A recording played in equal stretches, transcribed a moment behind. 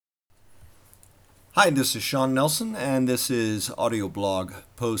Hi, this is Sean Nelson, and this is audio blog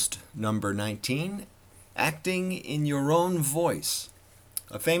post number 19, Acting in Your Own Voice.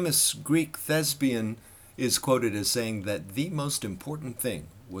 A famous Greek thespian is quoted as saying that the most important thing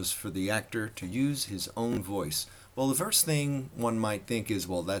was for the actor to use his own voice. Well, the first thing one might think is,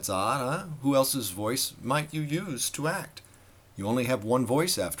 well, that's odd, huh? Who else's voice might you use to act? You only have one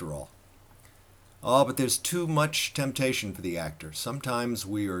voice after all. Oh, but there's too much temptation for the actor. Sometimes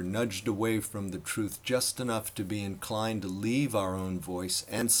we are nudged away from the truth just enough to be inclined to leave our own voice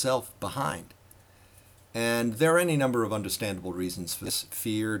and self behind. And there are any number of understandable reasons for this.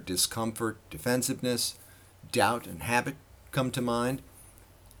 Fear, discomfort, defensiveness, doubt, and habit come to mind.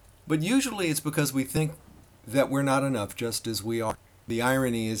 But usually it's because we think that we're not enough just as we are. The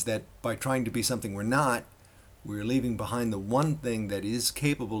irony is that by trying to be something we're not, we're leaving behind the one thing that is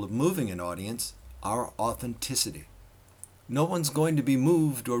capable of moving an audience, our authenticity. No one's going to be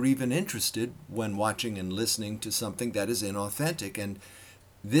moved or even interested when watching and listening to something that is inauthentic, and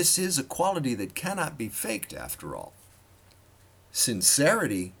this is a quality that cannot be faked after all.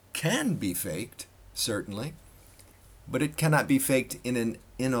 Sincerity can be faked, certainly, but it cannot be faked in an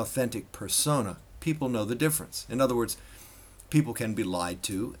inauthentic persona. People know the difference. In other words, people can be lied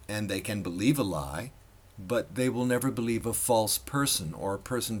to and they can believe a lie, but they will never believe a false person or a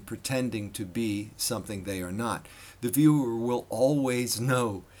person pretending to be something they are not. The viewer will always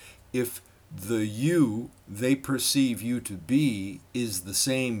know if the you they perceive you to be is the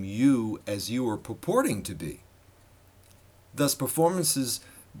same you as you are purporting to be. Thus, performances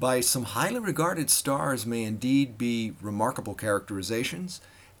by some highly regarded stars may indeed be remarkable characterizations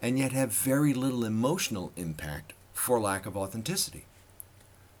and yet have very little emotional impact for lack of authenticity.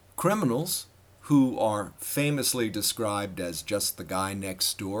 Criminals who are famously described as just the guy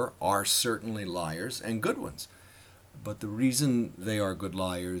next door are certainly liars and good ones. But the reason they are good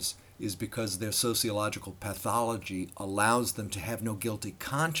liars is because their sociological pathology allows them to have no guilty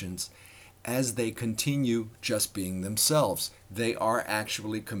conscience as they continue just being themselves. They are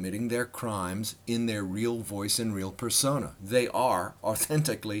actually committing their crimes in their real voice and real persona. They are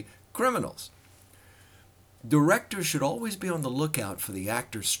authentically criminals. Directors should always be on the lookout for the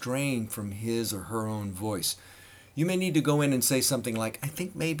actor straying from his or her own voice. You may need to go in and say something like, I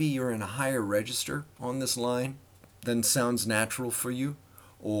think maybe you're in a higher register on this line than sounds natural for you.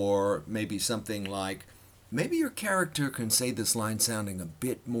 Or maybe something like, maybe your character can say this line sounding a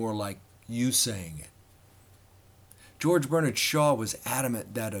bit more like you saying it. George Bernard Shaw was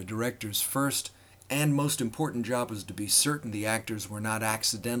adamant that a director's first and most important job was to be certain the actors were not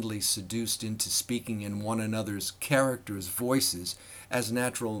accidentally seduced into speaking in one another's characters' voices as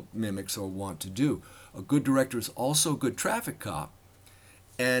natural mimics are wont to do. A good director is also a good traffic cop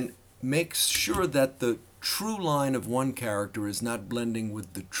and makes sure that the true line of one character is not blending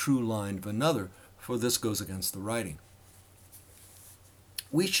with the true line of another, for this goes against the writing.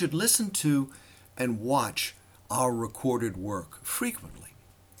 We should listen to and watch our recorded work frequently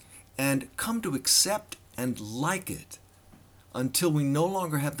and come to accept and like it until we no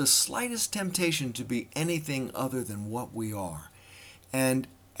longer have the slightest temptation to be anything other than what we are and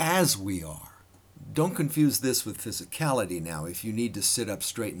as we are. Don't confuse this with physicality now. If you need to sit up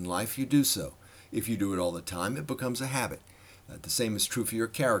straight in life, you do so. If you do it all the time, it becomes a habit. The same is true for your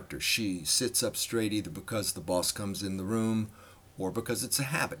character. She sits up straight either because the boss comes in the room or because it's a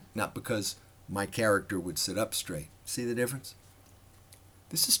habit, not because my character would sit up straight. See the difference?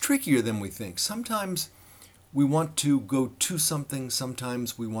 This is trickier than we think. Sometimes we want to go to something,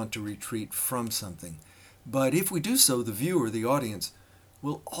 sometimes we want to retreat from something. But if we do so, the viewer, the audience,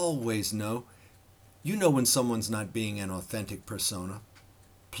 will always know. You know when someone's not being an authentic persona.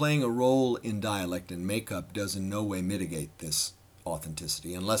 Playing a role in dialect and makeup does in no way mitigate this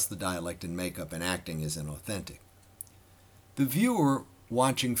authenticity, unless the dialect and makeup and acting is inauthentic. The viewer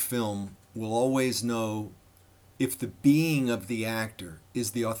watching film will always know if the being of the actor is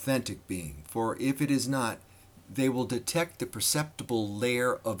the authentic being, for if it is not, they will detect the perceptible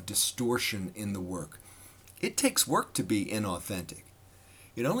layer of distortion in the work. It takes work to be inauthentic.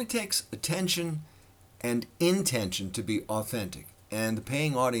 It only takes attention and intention to be authentic, and the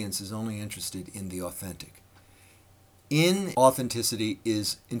paying audience is only interested in the authentic. Inauthenticity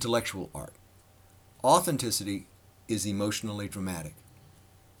is intellectual art. Authenticity is emotionally dramatic.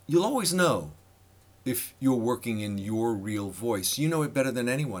 You'll always know if you're working in your real voice. You know it better than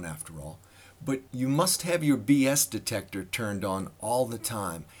anyone, after all. But you must have your BS detector turned on all the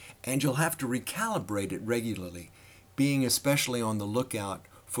time, and you'll have to recalibrate it regularly, being especially on the lookout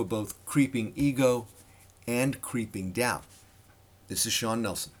for both creeping ego and creeping doubt. This is Sean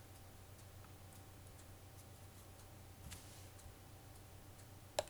Nelson.